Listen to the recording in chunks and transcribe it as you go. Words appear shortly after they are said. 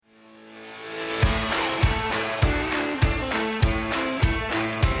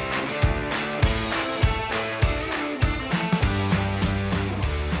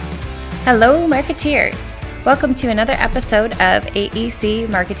Hello, marketeers. Welcome to another episode of AEC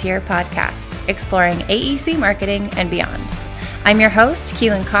Marketeer Podcast, exploring AEC marketing and beyond. I'm your host,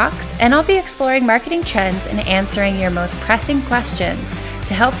 Keelan Cox, and I'll be exploring marketing trends and answering your most pressing questions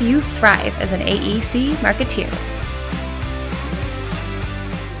to help you thrive as an AEC marketeer.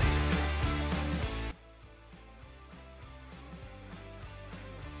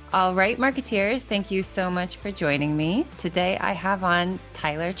 All right, marketeers, thank you so much for joining me. Today I have on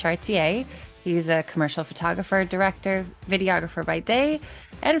Tyler Chartier. He's a commercial photographer, director, videographer by day,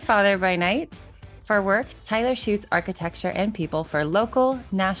 and father by night. For work, Tyler shoots architecture and people for local,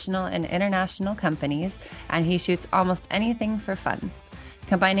 national, and international companies, and he shoots almost anything for fun.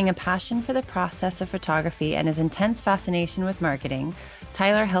 Combining a passion for the process of photography and his intense fascination with marketing,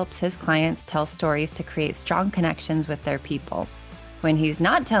 Tyler helps his clients tell stories to create strong connections with their people. When he's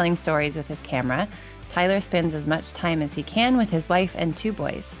not telling stories with his camera, Tyler spends as much time as he can with his wife and 2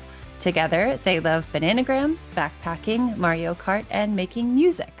 boys. Together, they love bananagrams, backpacking, Mario Kart, and making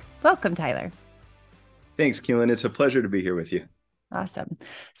music. Welcome, Tyler. Thanks, Keelan. It's a pleasure to be here with you. Awesome.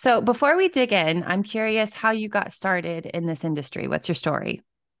 So before we dig in, I'm curious how you got started in this industry. What's your story?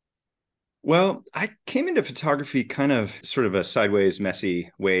 Well, I came into photography kind of sort of a sideways,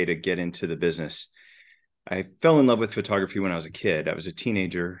 messy way to get into the business. I fell in love with photography when I was a kid. I was a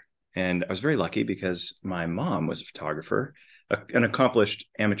teenager, and I was very lucky because my mom was a photographer, an accomplished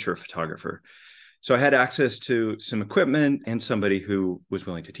amateur photographer. So I had access to some equipment and somebody who was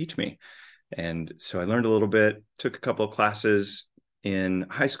willing to teach me. And so I learned a little bit, took a couple of classes in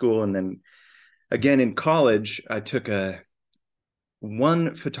high school, and then again in college, I took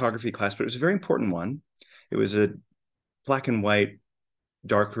one photography class, but it was a very important one. It was a black and white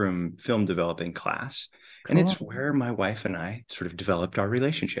darkroom film developing class. Cool. And it's where my wife and I sort of developed our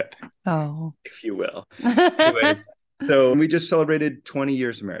relationship, if you will. Anyways, so we just celebrated 20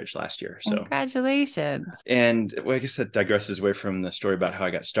 years of marriage last year. So congratulations. And well, I guess that digresses away from the story about how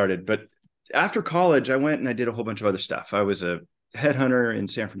I got started. But after college, I went and I did a whole bunch of other stuff. I was a headhunter in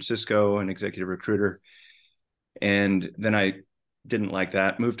San Francisco, an executive recruiter. And then I didn't like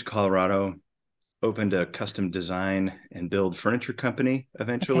that, moved to Colorado, opened a custom design and build furniture company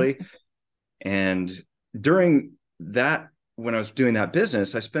eventually. Okay. And during that, when I was doing that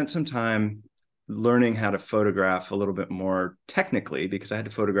business, I spent some time learning how to photograph a little bit more technically because I had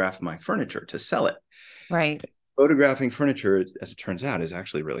to photograph my furniture to sell it. Right. Photographing furniture, as it turns out, is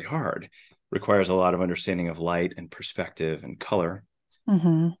actually really hard. Requires a lot of understanding of light and perspective and color.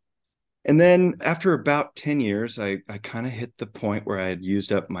 Mm-hmm. And then after about 10 years, I kind of hit the point where I had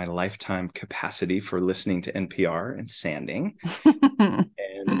used up my lifetime capacity for listening to NPR and sanding.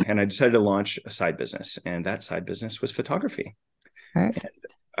 and I decided to launch a side business. And that side business was photography. Perfect. And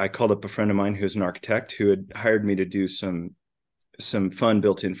I called up a friend of mine who's an architect who had hired me to do some fun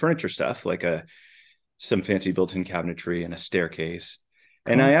built-in furniture stuff, like some fancy built-in cabinetry and a staircase.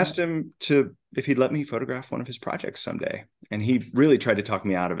 And I asked him if he'd let me photograph one of his projects someday. And he really tried to talk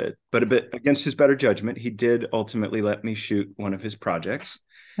me out of it. But a bit against his better judgment, he did ultimately let me shoot one of his projects.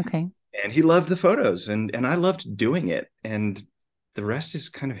 Okay. And he loved the photos and I loved doing it. And the rest is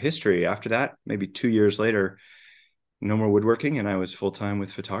kind of history. After that, maybe 2 years later, no more woodworking. And I was full-time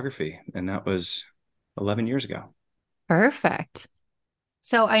with photography. And that was 11 years ago. Perfect.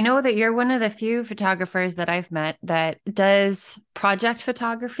 So I know that you're one of the few photographers that I've met that does project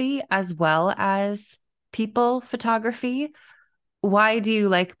photography as well as people photography. Why do you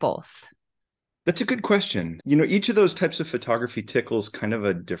like both? That's a good question. You know, each of those types of photography tickles kind of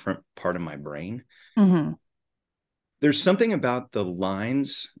a different part of my brain. Mm-hmm. There's something about the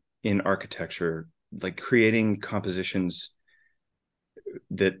lines in architecture, like creating compositions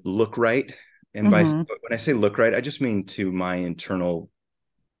that look right. And when I say look right, I just mean to my internal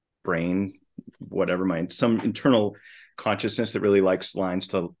brain, some internal consciousness that really likes lines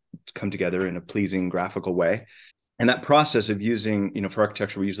to come together in a pleasing graphical way. And that process of using, for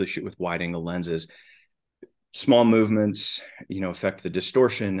architecture, we usually shoot with wide angle lenses. Small movements, affect the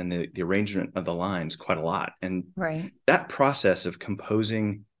distortion and the arrangement of the lines quite a lot. And that process of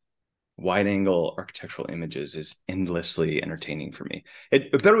composing wide angle architectural images is endlessly entertaining for me. A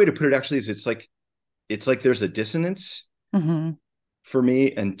better way to put it actually is it's like there's a dissonance for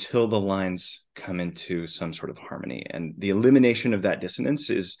me until the lines come into some sort of harmony. And the elimination of that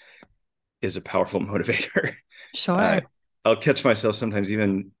dissonance is a powerful motivator. Sure. I'll catch myself sometimes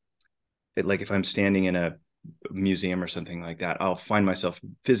even like if I'm standing in a museum or something like that, I'll find myself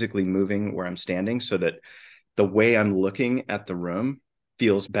physically moving where I'm standing so that the way I'm looking at the room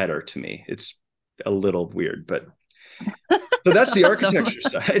feels better to me. It's a little weird, but so that's the architecture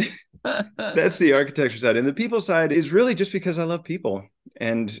side. That's the architecture side. And the people side is really just because I love people.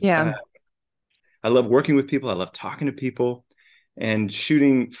 And I love working with people. I love talking to people and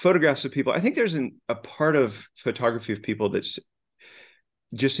shooting photographs of people. I think there's a part of photography of people that's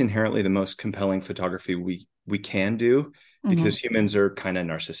just inherently the most compelling photography we can do, because humans are kind of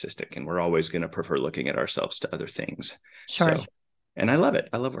narcissistic and we're always going to prefer looking at ourselves to other things. Sure. So, and I love it.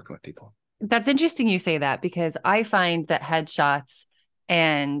 I love working with people. That's interesting you say that, because I find that headshots,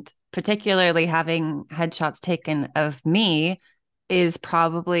 and particularly having headshots taken of me, is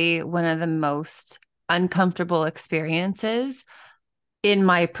probably one of the most uncomfortable experiences in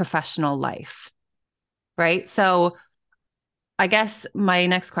my professional life. Right. So I guess my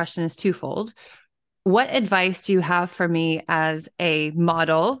next question is twofold. What advice do you have for me as a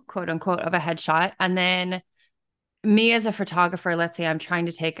model, quote unquote, of a headshot? And then me as a photographer, let's say I'm trying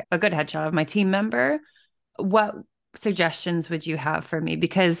to take a good headshot of my team member. What suggestions would you have for me?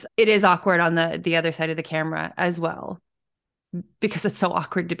 Because it is awkward on the other side of the camera as well, because it's so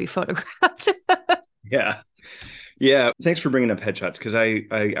awkward to be photographed. Yeah. Yeah. Thanks for bringing up headshots, because I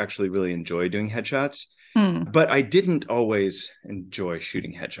actually really enjoy doing headshots. But I didn't always enjoy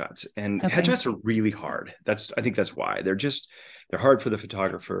shooting headshots, and headshots are really hard. I think that's why they're hard for the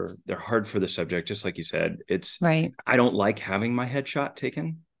photographer. They're hard for the subject. Just like you said, right. I don't like having my headshot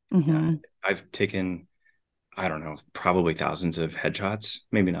taken. I've taken, I don't know, probably thousands of headshots,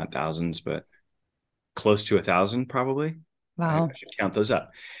 maybe not thousands, but close to 1,000 probably. Wow. I should count those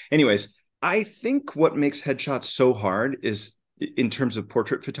up. Anyways, I think what makes headshots so hard is, in terms of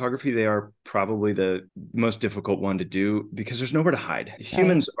portrait photography, they are probably the most difficult one to do, because there's nowhere to hide.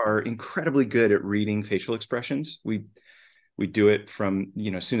 Humans are incredibly good at reading facial expressions. We do it from,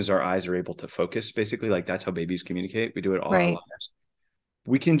 as soon as our eyes are able to focus, basically, like that's how babies communicate. We do it all our lives.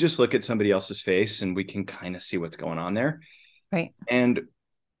 We can just look at somebody else's face and we can kind of see what's going on there. Right. And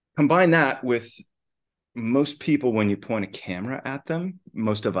combine that with most people, when you point a camera at them,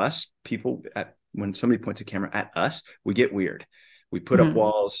 most of us people, when somebody points a camera at us, we get weird. We put up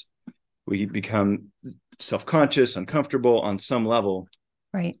walls. We become self-conscious, uncomfortable on some level.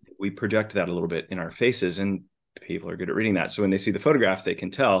 Right. We project that a little bit in our faces, and people are good at reading that. So when they see the photograph, they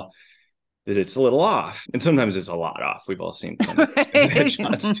can tell that it's a little off. And sometimes it's a lot off. We've all seen some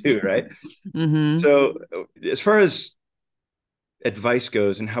headshots too, right? So as far as advice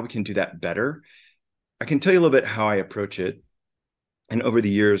goes and how we can do that better, I can tell you a little bit how I approach it. And over the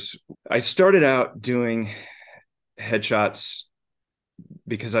years, I started out doing headshots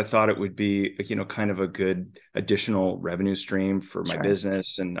because I thought it would be, kind of a good additional revenue stream for my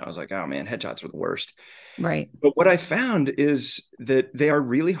business. And I was like, oh man, headshots are the worst. Right. But what I found is that they are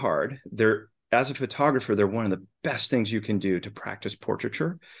really hard. As a photographer, they're one of the best things you can do to practice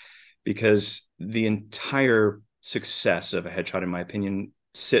portraiture, because the entire success of a headshot, in my opinion,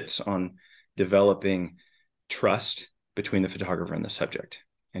 sits on developing trust between the photographer and the subject,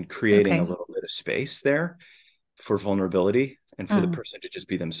 and creating a little bit of space there for vulnerability and for the person to just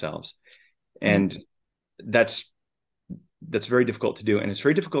be themselves. And that's very difficult to do, and it's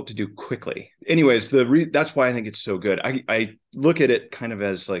very difficult to do quickly. Anyways, that's why I think it's so good. I look at it kind of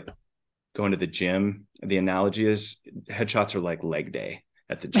as like going to the gym. The analogy is headshots are like leg day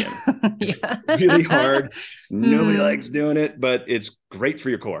at the gym. It's really hard. Nobody likes doing it, but it's great for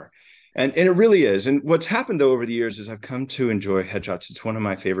your core. And it really is. And what's happened, though, over the years is I've come to enjoy headshots. It's one of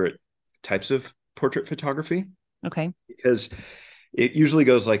my favorite types of portrait photography. Okay. Because it usually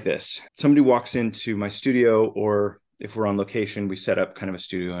goes like this. Somebody walks into my studio, or if we're on location, we set up kind of a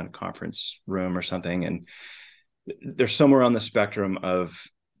studio in a conference room or something. And they're somewhere on the spectrum of,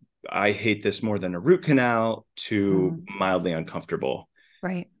 I hate this more than a root canal, to mildly uncomfortable.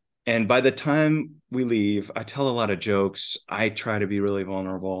 Right. And by the time we leave, I tell a lot of jokes. I try to be really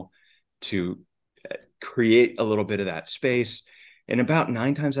vulnerable to create a little bit of that space. And about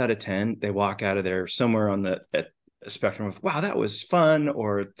 9 times out of 10, they walk out of there somewhere on the spectrum of, wow, that was fun,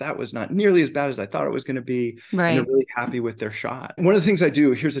 or that was not nearly as bad as I thought it was going to be. Right. And they're really happy with their shot. One of the things I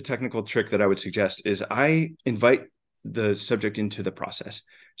do, here's a technical trick that I would suggest, is I invite the subject into the process.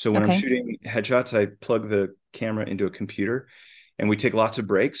 So when I'm shooting headshots, I plug the camera into a computer, and we take lots of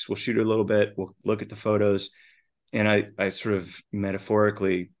breaks. We'll shoot a little bit. We'll look at the photos. And I sort of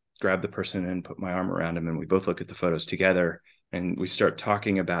metaphorically grab the person and put my arm around them, and we both look at the photos together, and we start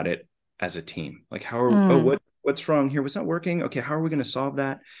talking about it as a team. Like, what's wrong here? What's not working? Okay, how are we going to solve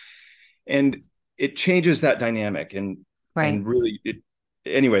that? And it changes that dynamic. And really,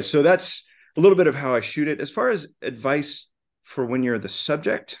 anyway, so that's a little bit of how I shoot it. As far as advice for when you're the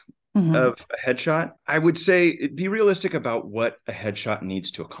subject of a headshot, I would say be realistic about what a headshot needs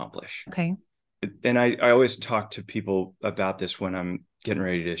to accomplish. Okay. And I always talk to people about this when I'm getting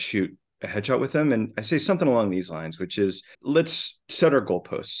ready to shoot a headshot with them. And I say something along these lines, which is, let's set our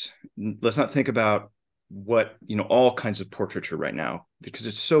goalposts. Let's not think about what, all kinds of portraiture right now, because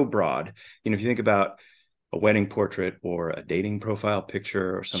it's so broad. If you think about a wedding portrait or a dating profile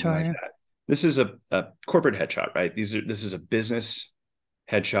picture or something like that, this is a corporate headshot, right? This is a business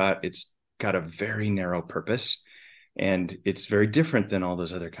headshot. It's got a very narrow purpose, and it's very different than all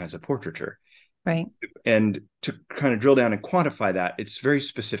those other kinds of portraiture. Right. And to kind of drill down and quantify that, it's very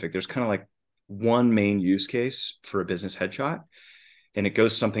specific. There's kind of like one main use case for a business headshot, and it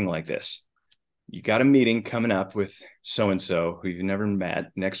goes something like this. You got a meeting coming up with so-and-so who you've never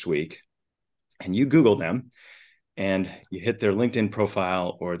met next week, and you Google them, and you hit their LinkedIn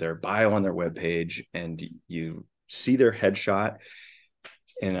profile or their bio on their webpage, and you see their headshot,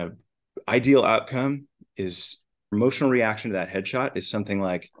 and an ideal outcome is emotional reaction to that headshot is something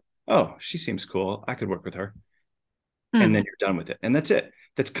like, oh, she seems cool, I could work with her. And then you're done with it. And that's it.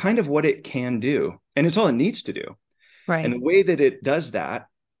 That's kind of what it can do. And it's all it needs to do. Right. And the way that it does that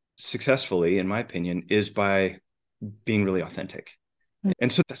successfully, in my opinion, is by being really authentic.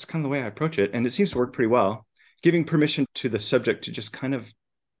 And so that's kind of the way I approach it. And it seems to work pretty well, giving permission to the subject to just kind of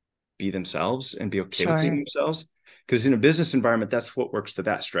be themselves and be okay with being themselves. Because in a business environment, that's what works the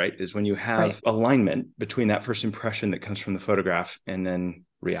best, right? Is when you have alignment between that first impression that comes from the photograph and then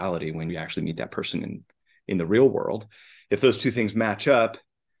reality when you actually meet that person in the real world. If those two things match up,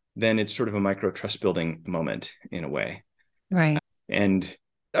 then it's sort of a micro trust building moment in a way. Right. And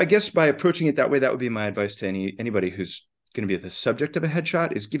I guess by approaching it that way, that would be my advice to anybody who's going to be the subject of a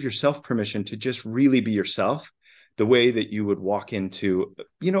headshot, is give yourself permission to just really be yourself, the way that you would walk into,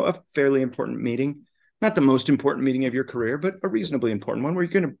 a fairly important meeting. Not the most important meeting of your career, but a reasonably important one where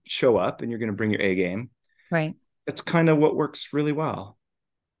you're going to show up and you're going to bring your A game. Right. That's kind of what works really well.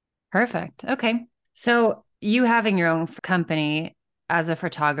 Perfect. Okay. So you having your own company as a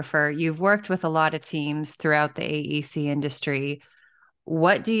photographer, you've worked with a lot of teams throughout the AEC industry.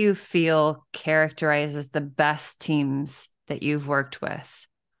 What do you feel characterizes the best teams that you've worked with?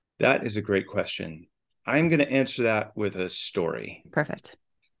 That is a great question. I'm going to answer that with a story. Perfect.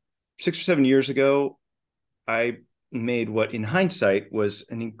 6 or 7 years ago, I made what in hindsight was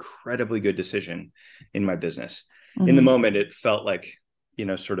an incredibly good decision in my business. In the moment, it felt like,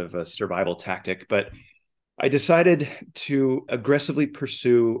 sort of a survival tactic, but I decided to aggressively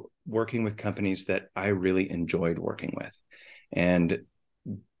pursue working with companies that I really enjoyed working with, and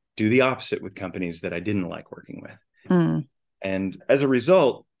do the opposite with companies that I didn't like working with. And as a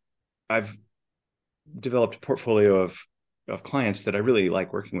result, I've developed a portfolio of clients that I really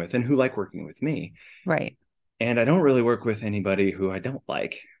like working with and who like working with me. Right. And I don't really work with anybody who I don't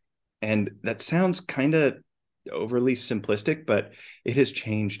like. And that sounds kind of overly simplistic, but it has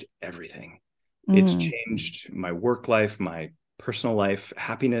changed everything. It's changed my work life, my personal life,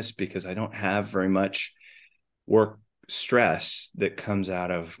 happiness, because I don't have very much work stress that comes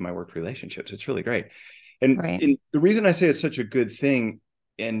out of my work relationships. It's really great. And the reason I say it's such a good thing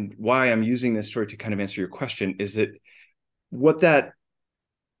and why I'm using this story to kind of answer your question is that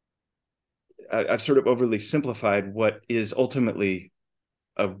I've sort of overly simplified what is ultimately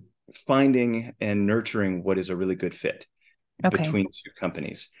finding and nurturing what is a really good fit between two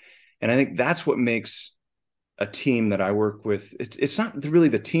companies. And I think that's what makes a team that I work with, it's not really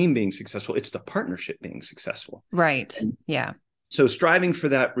the team being successful, it's the partnership being successful. Right. Yeah. So striving for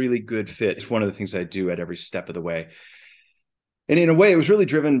that really good fit is one of the things I do at every step of the way. And in a way, it was really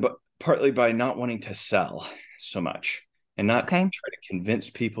driven partly by not wanting to sell so much and not try to convince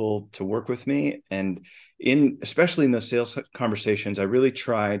people to work with me. And especially in those sales conversations, I really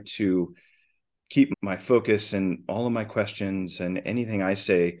try to keep my focus and all of my questions and anything I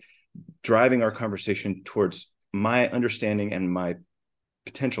say driving our conversation towards my understanding and my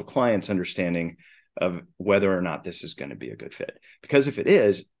potential clients' understanding of whether or not this is going to be a good fit. Because if it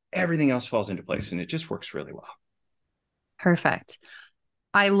is, everything else falls into place and it just works really well. Perfect.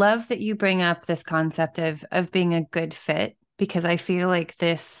 I love that you bring up this concept of being a good fit, because I feel like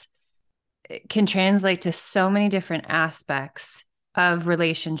this can translate to so many different aspects of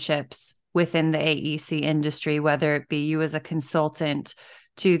relationships within the AEC industry, whether it be you as a consultant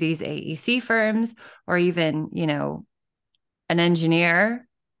to these AEC firms, or even, an engineer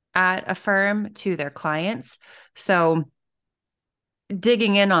at a firm to their clients. So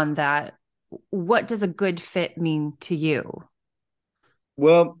digging in on that, what does a good fit mean to you?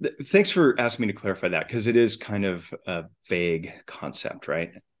 Well, thanks for asking me to clarify that, because it is kind of a vague concept,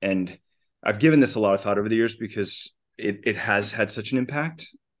 right? And I've given this a lot of thought over the years because it has had such an impact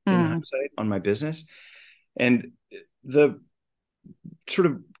in hindsight on my business. And sort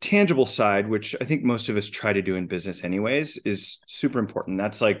of tangible side, which I think most of us try to do in business anyways, is super important.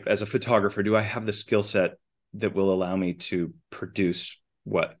 That's like, as a photographer, do I have the skill set that will allow me to produce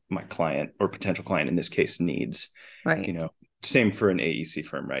what my client or potential client in this case needs? Right. You know, same for an AEC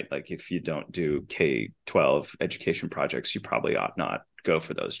firm, right? Like if you don't do K-12 education projects, you probably ought not go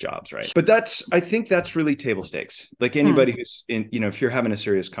for those jobs, right? But I think that's really table stakes. Like anybody who's in, you know, if you're having a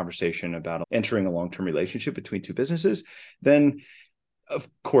serious conversation about entering a long-term relationship between two businesses, then of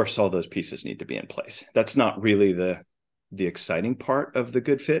course all those pieces need to be in place. That's not really the exciting part of the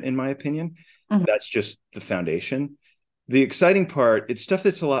good fit, in my opinion. That's just the foundation. The exciting part, it's stuff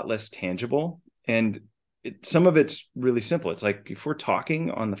that's a lot less tangible, and some of it's really simple. It's like, if we're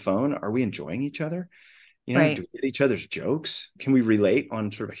talking on the phone, are we enjoying each other? You know, do we get each other's jokes? Can we relate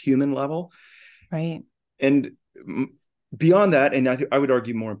on sort of a human level? Right. And beyond that, and I would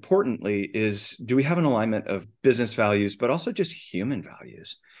argue more importantly, is do we have an alignment of business values, but also just human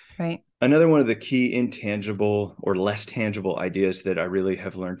values? Right. Another one of the key intangible or less tangible ideas that I really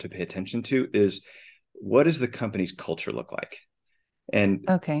have learned to pay attention to is, what does the company's culture look like? And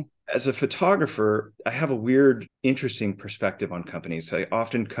as a photographer, I have a weird, interesting perspective on companies. I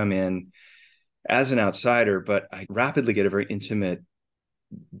often come in as an outsider, but I rapidly get a very intimate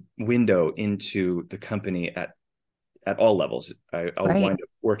window into the company at all levels. I'll wind up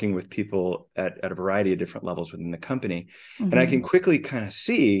working with people at a variety of different levels within the company. And I can quickly kind of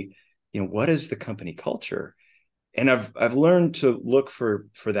see, you know, what is the company culture? And I've learned to look for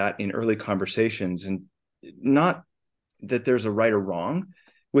that in early conversations, and not that there's a right or wrong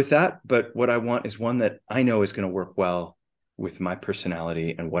with that, but what I want is one that I know is going to work well with my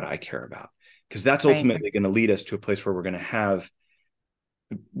personality and what I care about, because that's ultimately going to lead us to a place where we're going to have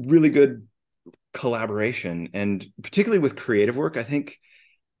really good collaboration. And particularly with creative work, I think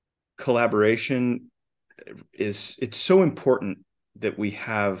collaboration it's so important that we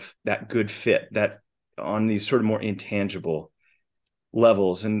have that good fit, that on these sort of more intangible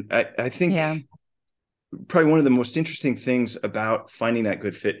levels. And I think probably one of the most interesting things about finding that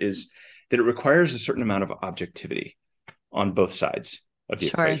good fit is that it requires a certain amount of objectivity on both sides of the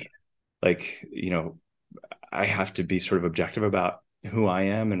equation. Like, you know, I have to be sort of objective about who I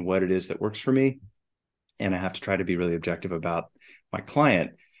am and what it is that works for me. And I have to try to be really objective about my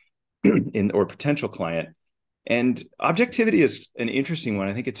client or potential client. And objectivity is an interesting one.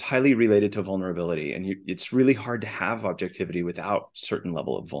 I think it's highly related to vulnerability, and it's really hard to have objectivity without a certain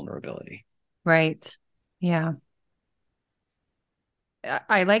level of vulnerability. Right. Yeah.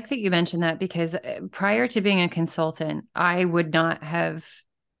 I like that you mentioned that, because prior to being a consultant, I would not have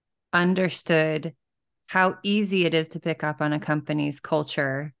understood how easy it is to pick up on a company's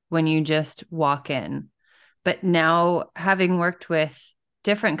culture when you just walk in. But now, having worked with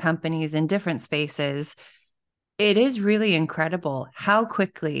different companies in different spaces, it is really incredible how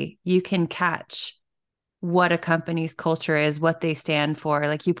quickly you can catch what a company's culture is, what they stand for,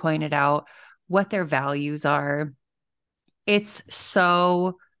 like you pointed out, what their values are. It's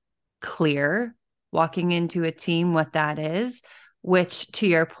so clear walking into a team what that is, which, to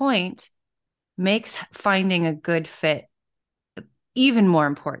your point, makes finding a good fit even more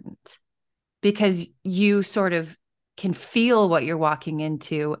important, because you sort of can feel what you're walking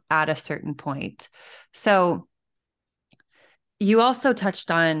into at a certain point. So you also touched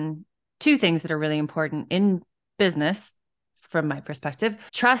on two things that are really important in business, from my perspective: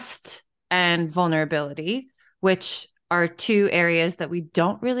 trust and vulnerability, which are two areas that we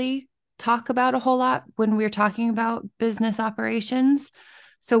don't really talk about a whole lot when we're talking about business operations.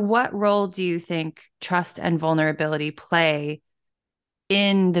 So what role do you think trust and vulnerability play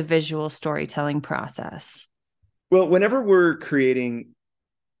in the visual storytelling process? Well, whenever we're creating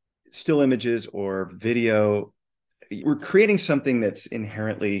still images or video, we're creating something that's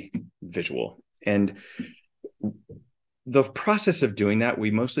inherently visual. And the process of doing that,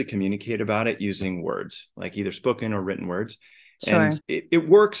 we mostly communicate about it using words, like either spoken or written words. And it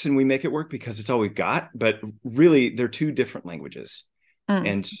works, and we make it work because it's all we've got. But really, they're two different languages.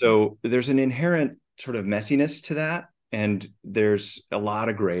 And so there's an inherent sort of messiness to that. And there's a lot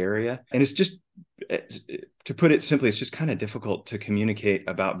of gray area. And it's just, to put it simply, it's just kind of difficult to communicate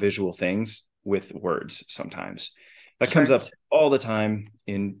about visual things with words sometimes. That comes up all the time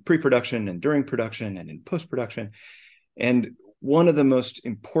in pre-production and during production and in post-production. And one of the most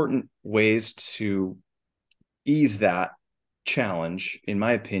important ways to ease that challenge, in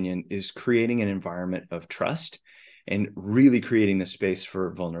my opinion, is creating an environment of trust and really creating the space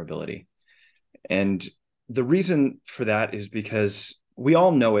for vulnerability. And the reason for that is because we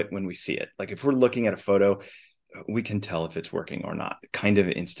all know it when we see it. Like if we're looking at a photo, we can tell if it's working or not, kind of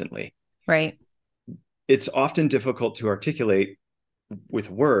instantly. Right. It's often difficult to articulate with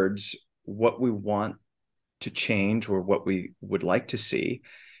words what we want to change or what we would like to see.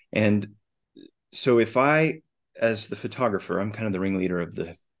 And so if I, as the photographer, I'm kind of the ringleader of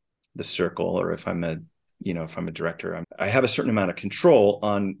the circle, or if I'm a director, I have a certain amount of control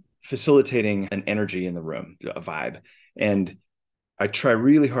on facilitating an energy in the room, a vibe. And I try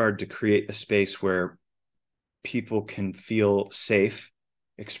really hard to create a space where people can feel safe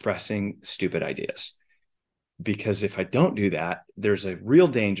expressing stupid ideas. Because if I don't do that, there's a real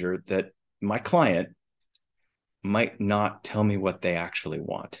danger that my client might not tell me what they actually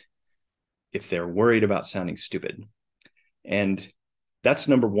want if they're worried about sounding stupid. And that's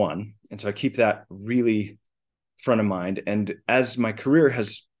number one. And so I keep that really front of mind. And as my career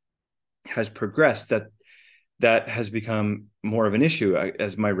has progressed, that has become more of an issue.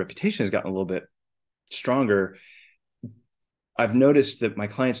 As my reputation has gotten a little bit stronger, I've noticed that my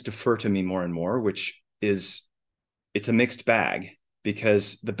clients defer to me more and more, which is, it's a mixed bag,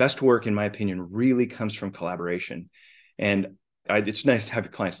 because the best work, in my opinion, really comes from collaboration. And it's nice to have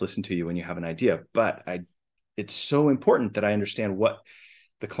your clients listen to you when you have an idea, but it's so important that I understand what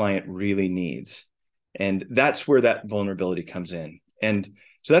the client really needs. And that's where that vulnerability comes in. And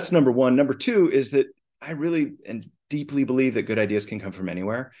so that's number one. Number two is that I really and deeply believe that good ideas can come from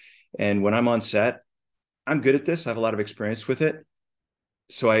anywhere. And when I'm on set, I'm good at this. I have a lot of experience with it.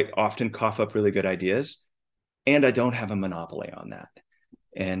 So I often cough up really good ideas, and I don't have a monopoly on that.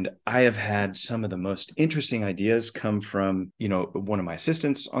 And I have had some of the most interesting ideas come from, one of my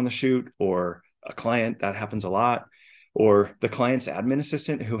assistants on the shoot, or a client. That happens a lot, or the client's admin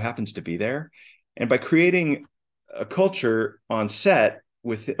assistant who happens to be there. And by creating a culture on set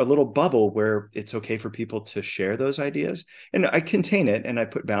with a little bubble where it's okay for people to share those ideas, and I contain it and I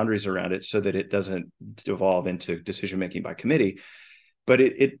put boundaries around it so that it doesn't devolve into decision-making by committee. But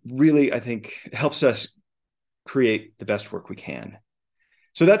it really, I think, helps us create the best work we can.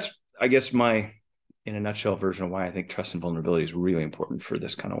 So that's, I guess, in a nutshell, version of why I think trust and vulnerability is really important for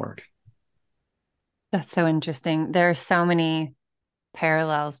this kind of work. That's so interesting. There are so many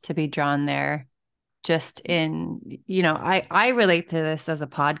parallels to be drawn there. Just in, I relate to this as a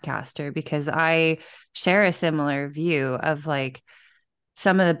podcaster, because I share a similar view of, like,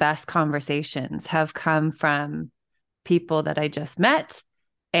 some of the best conversations have come from people that I just met.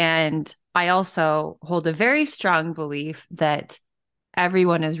 And I also hold a very strong belief that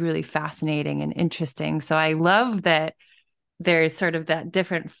everyone is really fascinating and interesting. So I love that there's sort of that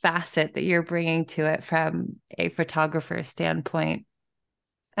different facet that you're bringing to it from a photographer's standpoint,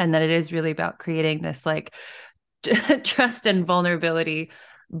 and that it is really about creating this, like, trust and vulnerability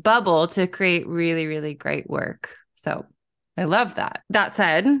bubble to create really, really great work. So I love that. That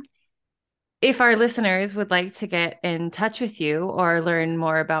said, if our listeners would like to get in touch with you or learn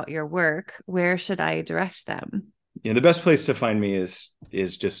more about your work, where should I direct them? The best place to find me is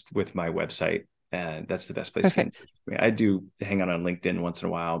just with my website. And that's the best place. Perfect. To get me. I do hang out on LinkedIn once in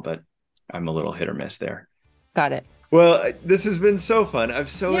a while, but I'm a little hit or miss there. Got it. Well, this has been so fun. I've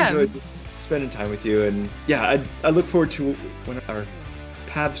enjoyed just spending time with you. And yeah, I look forward to when our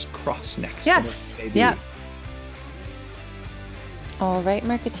paths cross next. Yes. Yeah. All right,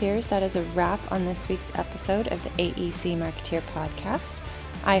 Marketeers, that is a wrap on this week's episode of the AEC Marketeer podcast.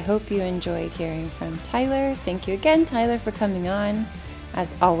 I hope you enjoyed hearing from Tyler. Thank you again, Tyler, for coming on.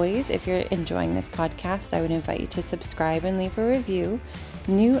 As always, if you're enjoying this podcast, I would invite you to subscribe and leave a review.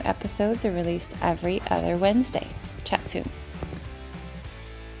 New episodes are released every other Wednesday. Chat soon.